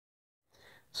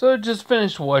So I just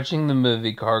finished watching the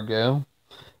movie Cargo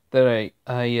that I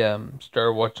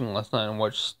started watching last night and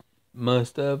watched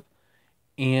most of,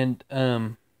 and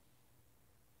I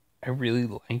really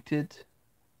liked it.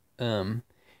 Um,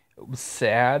 it was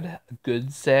sad,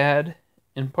 good sad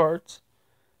in parts,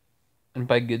 and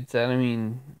by good sad I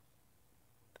mean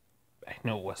I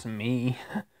know it wasn't me,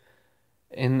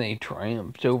 and they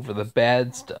triumphed over the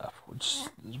bad stuff, which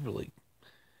is really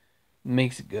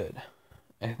makes it good,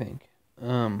 I think.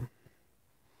 Um,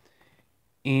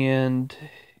 and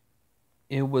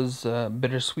it was a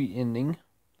bittersweet ending.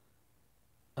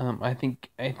 I think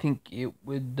it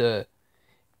would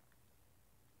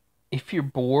if you're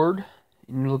bored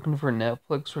and you're looking for a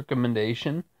Netflix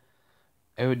recommendation,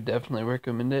 I would definitely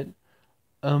recommend it.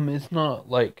 It's not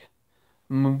like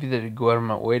a movie that I'd go out of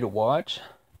my way to watch,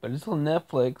 but it's on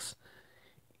Netflix,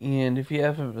 and if you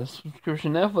have a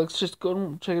subscription to Netflix, just go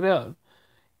and check it out.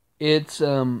 It's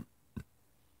Southern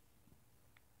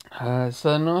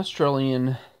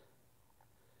Australian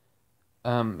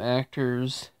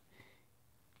actors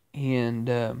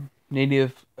and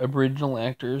native Aboriginal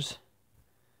actors,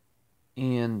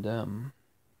 and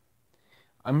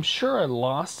I'm sure I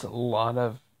lost a lot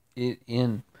of it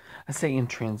in, I say in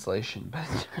translation,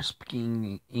 but they're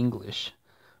speaking English.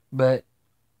 But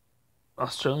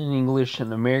Australian English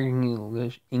and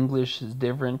American English is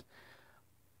different.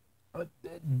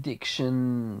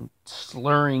 Diction,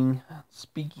 slurring,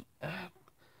 speaking.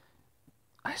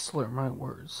 I slur my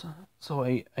words, so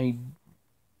I don't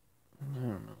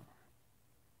know.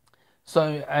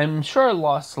 So I'm sure I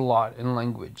lost a lot in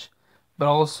language, but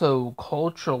also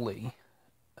culturally,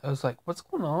 I was like, "What's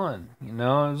going on?"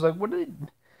 I was like, "What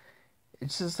did?"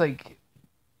 It's just like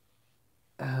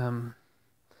um,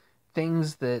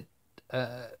 things that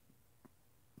uh,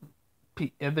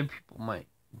 other people might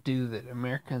do that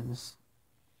Americans,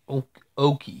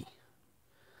 okie,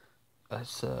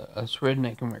 us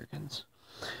redneck Americans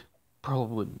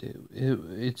probably wouldn't do.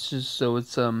 It's just so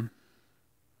it's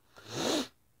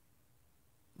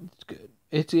good.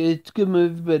 It's a good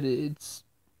movie, but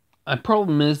I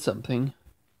probably missed something.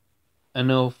 I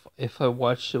know if I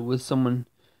watched it with someone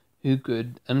who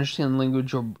could understand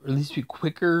language or at least be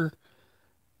quicker.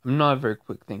 I'm not a very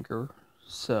quick thinker,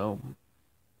 so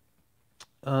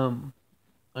um,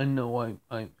 I know I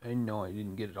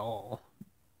didn't get it all,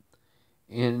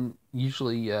 and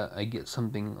usually I get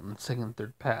something on the second,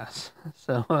 third pass.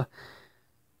 So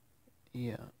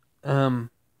yeah, um,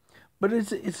 but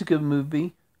it's a good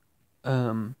movie.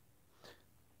 Um,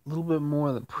 a little bit more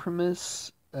of the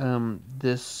premise.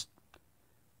 This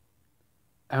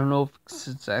I don't know if it's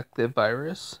exactly a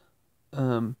virus.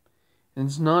 Um, and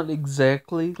it's not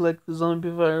exactly like the zombie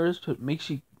virus, but it makes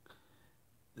you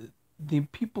the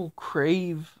people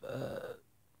crave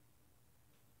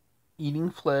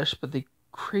eating flesh, but they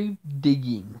crave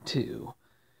digging too.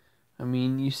 I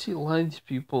mean, you see a lot of these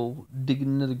people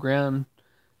digging into the ground,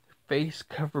 their face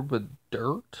covered with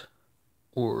dirt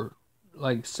or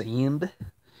like sand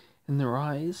in their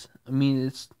eyes. I mean,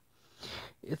 it's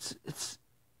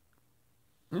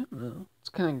I don't know, it's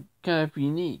kind of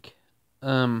unique.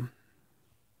 Um,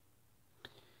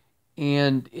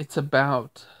 and it's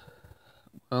about,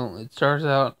 well, it starts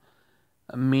out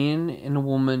a man and a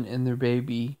woman and their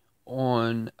baby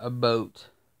on a boat,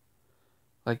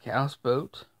 like a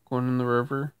houseboat, going in the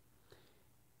river,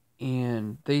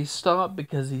 and they stop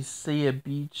because they see a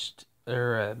beach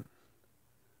or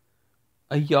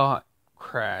a yacht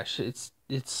crash. It's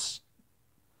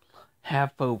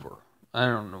half over. I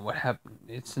don't know what happened.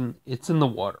 It's in the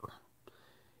water,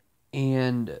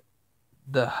 and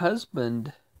the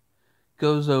husband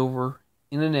goes over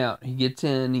in and out. He gets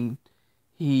in.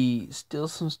 He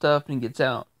steals some stuff and he gets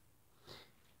out.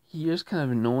 He hears kind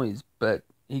of a noise, but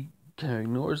he kind of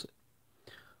ignores it.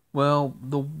 Well,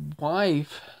 the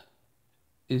wife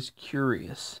is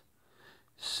curious.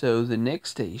 So the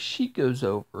next day she goes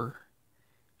over.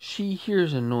 She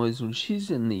hears a noise when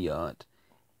she's in the yacht,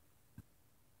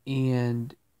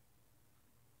 and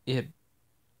it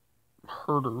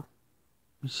hurt her.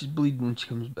 She's bleeding when she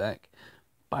comes back.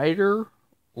 Bite her,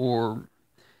 or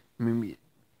maybe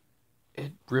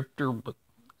it ripped her, but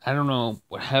I don't know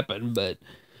what happened. But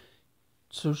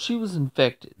so she was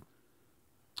infected,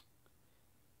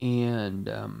 and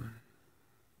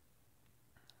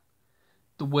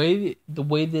the way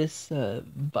this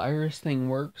virus thing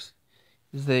works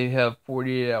is they have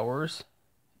 48 hours.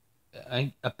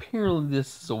 Apparently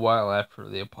this is a while after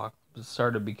the apocalypse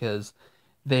started because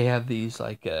they have these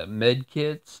like med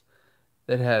kits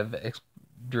that have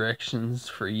directions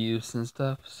for use and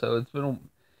stuff. So it's been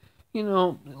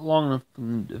long enough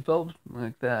to develop something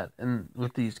like that, and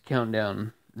with these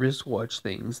countdown wristwatch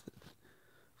things.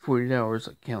 48 hours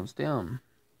it counts down.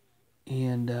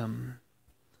 And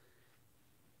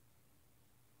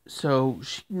so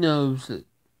she knows that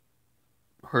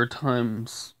her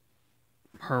time's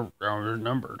her hours are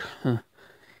numbered.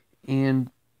 And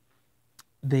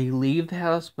they leave the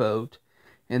houseboat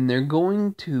and they're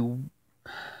going to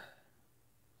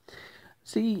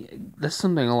see, that's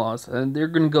something I lost. They're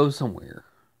going to go somewhere.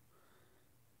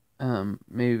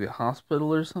 Maybe a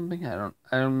hospital or something. I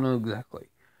don't know exactly.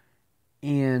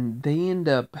 And they end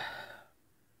up,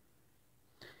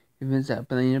 events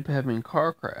happen, they end up having a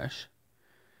car crash.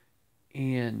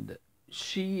 And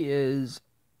she is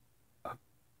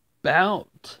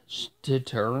about to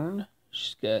turn.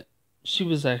 She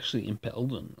was actually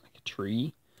impaled on like a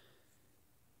tree.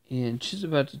 And she's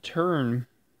about to turn.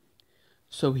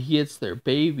 So he gets their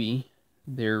baby,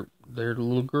 their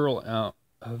little girl, out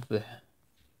of the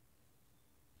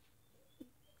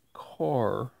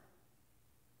car.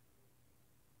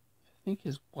 I think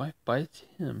his wife bites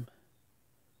him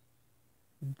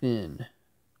then.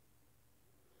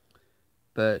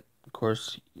 But, of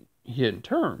course, he didn't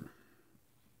turn.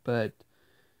 But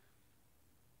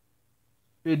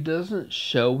it doesn't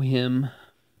show him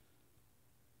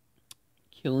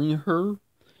killing her.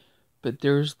 But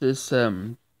there's this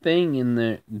thing in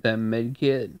that med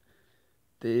kit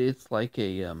that it's like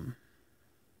a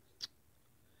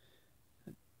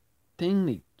thing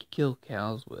they kill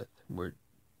cows with, where it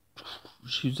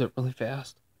shoots up really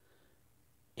fast.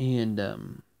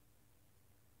 And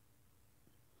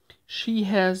she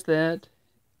has that,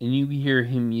 and you hear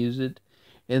him use it,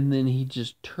 and then he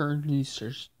just turns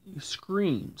and he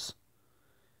screams.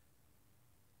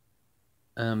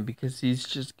 Because he's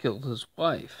just killed his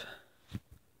wife.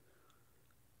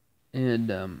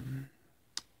 And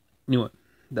anyway,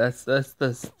 that's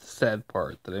the sad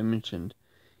part that I mentioned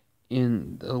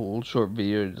in the little short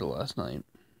video I did last night.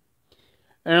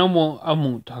 And I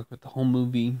won't talk about the whole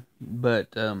movie,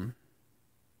 but so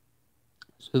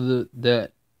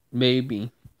that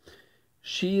baby,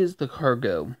 she is the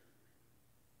cargo,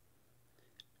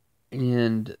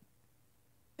 and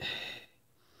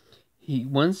he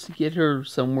wants to get her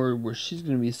somewhere where she's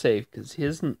going to be safe, because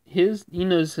he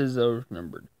knows his hours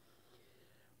numbered.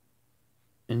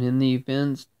 And in the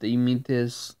events, they meet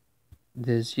this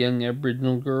young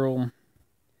Aboriginal girl,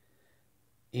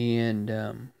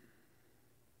 and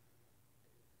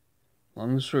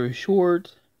long story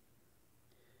short,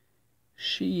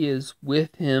 she is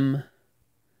with him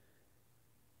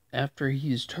after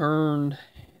he's turned,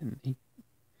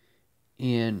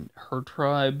 and her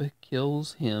tribe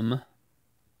kills him.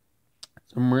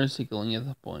 Some mercy killing at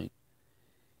that point.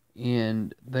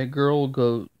 And that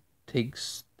girl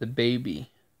takes the baby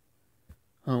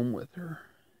home with her.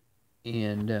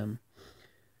 And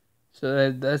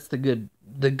so that's the good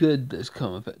that's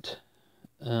come of it.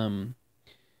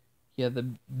 Yeah,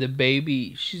 the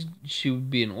baby, she would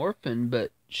be an orphan,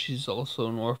 but she's also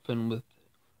an orphan with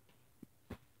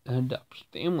an adopted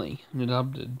family,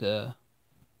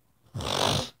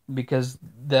 because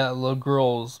that little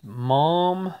girl's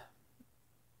mom,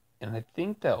 and I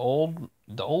think the old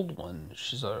one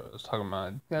I was talking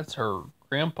about, that's her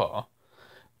grandpa.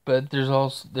 But there's a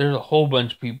whole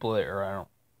bunch of people there. I don't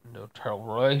know child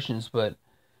relations, but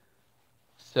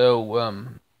so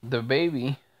the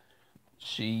baby,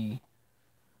 she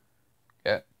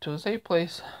got to a safe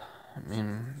place. I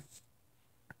mean,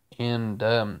 and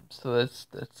so that's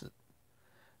it's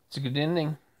a good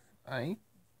ending. I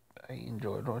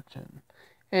enjoyed watching,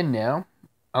 and now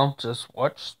I'll just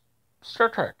watch Star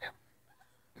Trek.